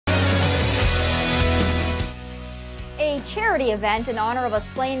charity event in honor of a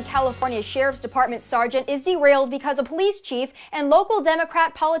slain California Sheriff's Department sergeant is derailed because a police chief and local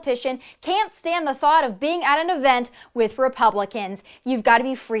Democrat politician can't stand the thought of being at an event with Republicans. You've got to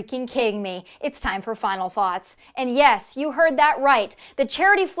be freaking kidding me. It's time for final thoughts. And yes, you heard that right. The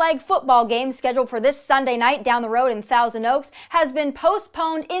charity flag football game scheduled for this Sunday night down the road in Thousand Oaks has been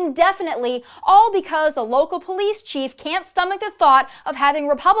postponed indefinitely, all because the local police chief can't stomach the thought of having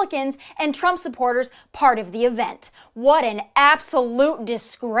Republicans and Trump supporters part of the event. What an absolute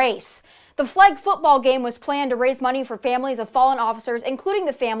disgrace. The flag football game was planned to raise money for families of fallen officers, including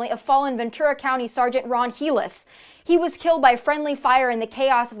the family of fallen Ventura County Sergeant Ron Helis. He was killed by friendly fire in the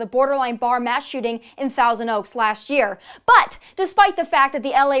chaos of the borderline bar mass shooting in Thousand Oaks last year. But despite the fact that the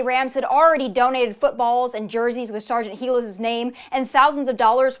LA Rams had already donated footballs and jerseys with Sergeant Helis' name and thousands of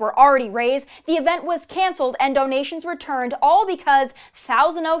dollars were already raised, the event was canceled and donations returned, all because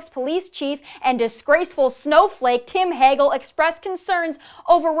Thousand Oaks Police Chief and disgraceful snowflake Tim Hagel expressed concerns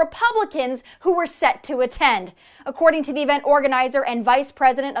over Republicans who were set to attend. According to the event organizer and vice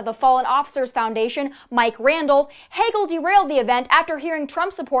president of the Fallen Officers Foundation, Mike Randall, Hagel derailed the event after hearing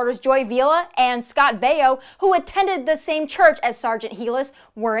Trump supporters Joy Vila and Scott Baio, who attended the same church as Sergeant Helis,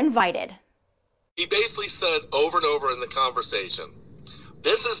 were invited. He basically said over and over in the conversation,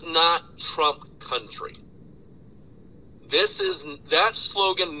 this is not Trump country. That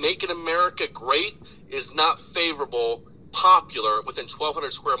slogan, Making America Great, is not favorable, popular within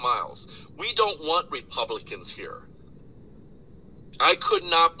 1,200 square miles. We don't want Republicans here. I could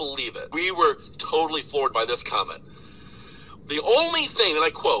not believe it. We were totally floored by this comment. The only thing, and I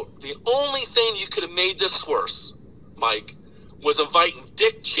quote, the only thing you could have made this worse, Mike, was inviting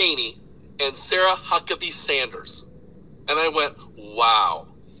Dick Cheney and Sarah Huckabee Sanders. And I went, wow,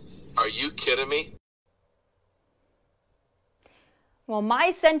 are you kidding me? Well,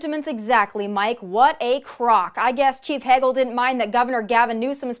 my sentiments exactly, Mike. What a crock. I guess Chief Hagel didn't mind that Governor Gavin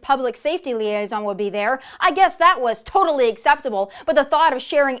Newsom's public safety liaison would be there. I guess that was totally acceptable, but the thought of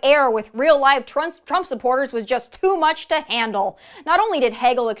sharing air with real-life Trump supporters was just too much to handle. Not only did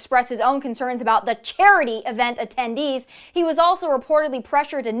Hagel express his own concerns about the charity event attendees, he was also reportedly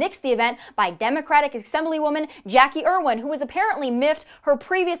pressured to nix the event by Democratic Assemblywoman Jackie Irwin, who was apparently miffed her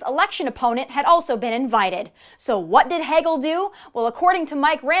previous election opponent had also been invited. So what did Hagel do? Well, according to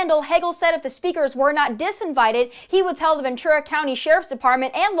Mike Randall, Hagel said if the speakers were not disinvited, he would tell the Ventura County Sheriff's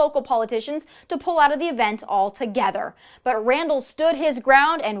Department and local politicians to pull out of the event altogether. But Randall stood his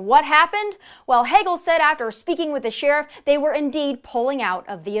ground, and what happened? Well, Hagel said after speaking with the sheriff, they were indeed pulling out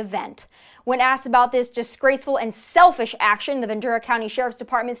of the event. When asked about this disgraceful and selfish action, the Ventura County Sheriff's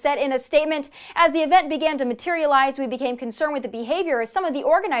Department said in a statement, as the event began to materialize, we became concerned with the behavior of some of the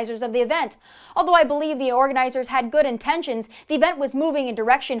organizers of the event. Although I believe the organizers had good intentions, the event was moving in a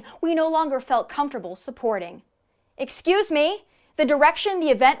direction we no longer felt comfortable supporting. Excuse me? The direction the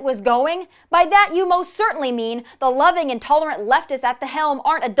event was going? By that you most certainly mean the loving and tolerant leftists at the helm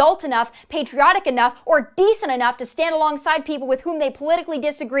aren't adult enough, patriotic enough, or decent enough to stand alongside people with whom they politically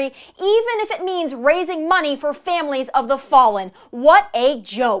disagree, even if it means raising money for families of the fallen. What a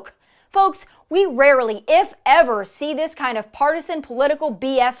joke. Folks, we rarely, if ever, see this kind of partisan political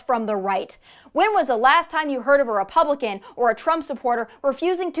BS from the right. When was the last time you heard of a Republican or a Trump supporter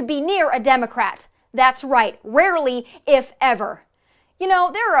refusing to be near a Democrat? That's right, rarely, if ever. You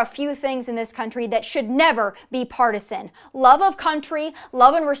know, there are a few things in this country that should never be partisan. Love of country,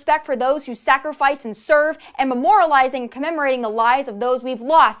 love and respect for those who sacrifice and serve, and memorializing and commemorating the lives of those we've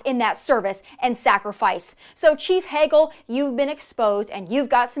lost in that service and sacrifice. So Chief Hagel, you've been exposed and you've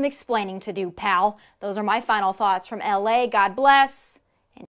got some explaining to do, pal. Those are my final thoughts from LA. God bless.